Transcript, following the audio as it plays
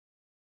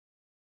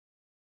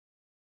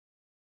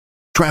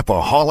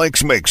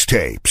Trapaholics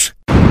mixtapes.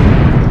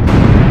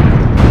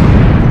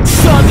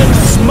 Southern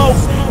smoke.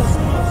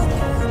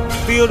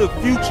 Feel the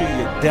future,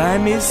 you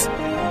dummies.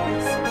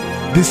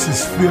 This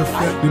is Fear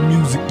Factor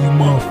music, you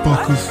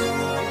motherfuckers.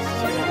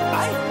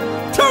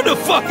 Turn the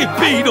fucking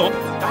beat up.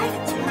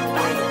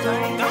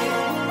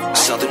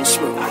 Southern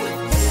Smooth.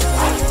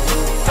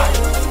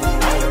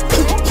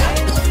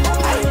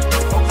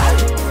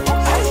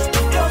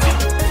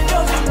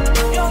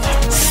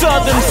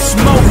 Southern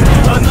smoke.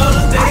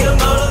 Another day,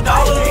 another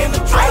dollar in the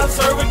trap,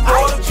 serving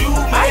quarter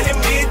Juiceman and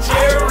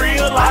mid-cherry,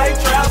 real life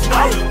trap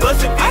smoke.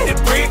 Bustin'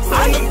 50 bricks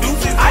on them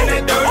deuces in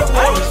that dirty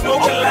water,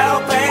 smoking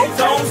loud packs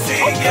on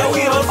sick, yeah,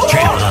 we hustle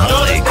hard.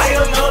 Another day,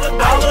 another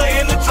dollar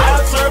in the trap,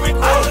 serving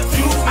quarter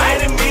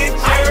Juiceman and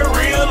mid-cherry,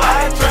 real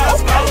life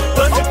trap smoke.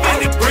 Bustin'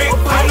 50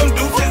 bricks on them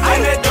deuces in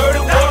that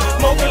dirty water,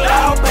 smoking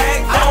loud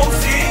packs on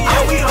sick,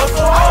 yeah, we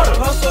hustle harder.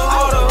 Hustle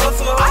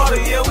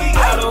harder, yeah, we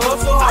gotta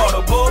hustle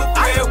harder. Boy,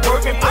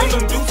 working on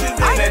them deuces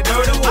in that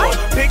dirty water.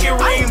 Pick it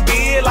ring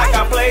big like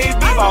I played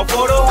b-ball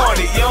for the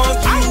horny. Young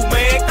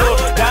Juiceman,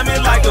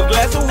 diamond like a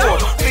glass of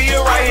water.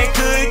 Feel right and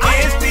good,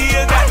 yeah,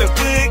 still got the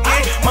good,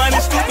 yeah. Money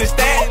stupid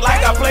stack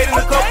like I played in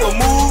a couple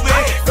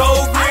movies.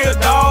 Gold grill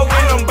dog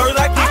and them birds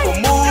I keep them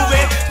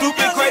moving.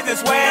 Stupid crazy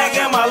swag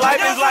and my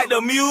life is like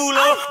the mule.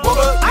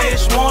 Woke up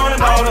this morning,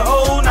 bought an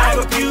old night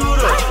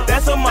computer.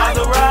 That's a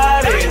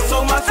Maserati,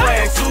 so my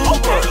swag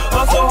super.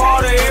 Hustle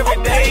harder every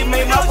day,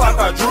 make my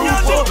pocket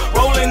drooper.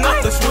 Rolling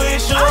up the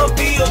swisher,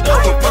 filled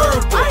up with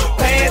purple.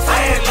 Pants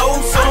and low,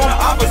 so the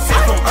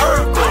opposite from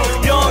Urkel.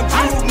 Young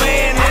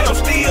Juiceman and I'm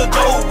still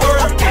dope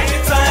working.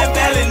 Sun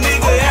Valley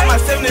nigga and my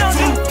 72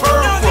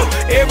 purple.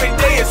 Every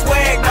day is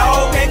swag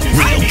dog, can't you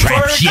see me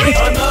working?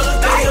 Another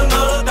day,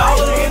 another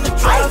dollar in the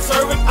trap,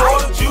 serving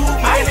quarter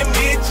Juiceman and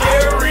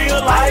mid-cherry,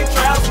 real life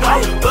trap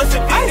smoke.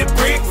 Bustin' 50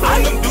 bricks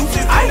on them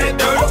deuces in that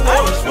dirty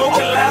water,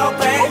 smoking loud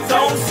packs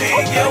on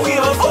sick, yeah, we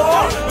hustle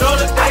hard.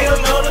 Another day,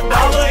 another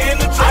dollar in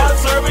the trap,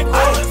 serving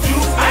quarter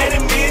Juiceman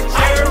and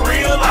mid-cherry,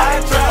 real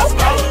life trap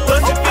smoke.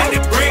 Bustin'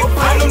 50 bricks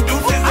on them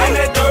deuces in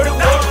that dirty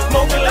water,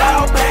 smoking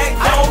loud packs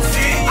on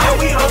sick, yeah,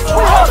 we hustle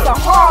hard.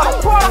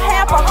 A quarter,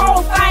 half, a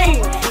whole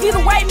thing.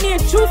 Either way, me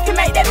and Juice can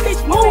make that bitch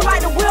move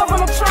like the wheels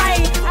on a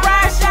train.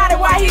 Ride shot it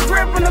while he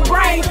gripping the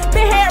grain.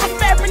 Been had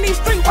respect in these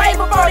streets way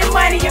before this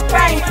money and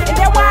fame. And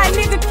that's why a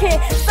nigga can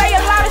say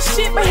a lot of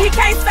shit, but he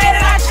can't say that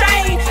I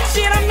changed.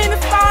 Shit, I'm in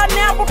the star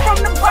now, but from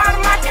the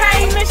bottom I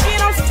came. And shit,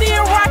 I'm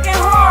still rocking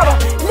harder.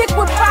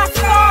 Liquid by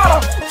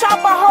starter.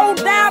 Chop a hole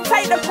down,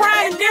 take the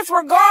grind and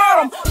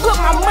disregard them. Put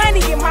my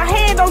money in my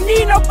hand, don't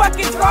need no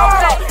fucking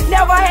guard.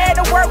 Never had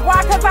to work,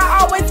 why? Cause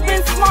I always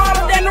been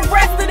smarter than the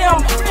rest of them.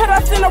 Put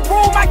us in a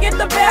room, I get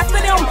the best of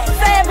them.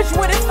 Savage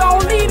with it,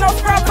 don't need no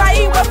scraps,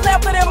 I eat what's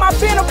left of them. I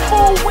been a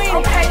fool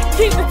with it,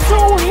 keep the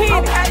tool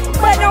hidden.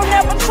 But don't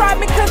ever try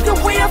me cause the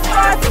wheels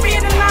start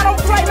spinning. I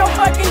don't play no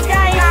fucking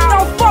games,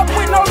 don't fuck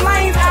with no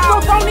lanes. So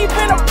don't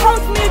even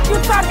approach me if you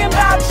talking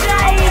about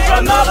change.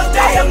 Another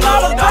day,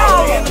 another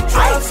dollar in the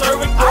trap,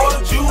 serving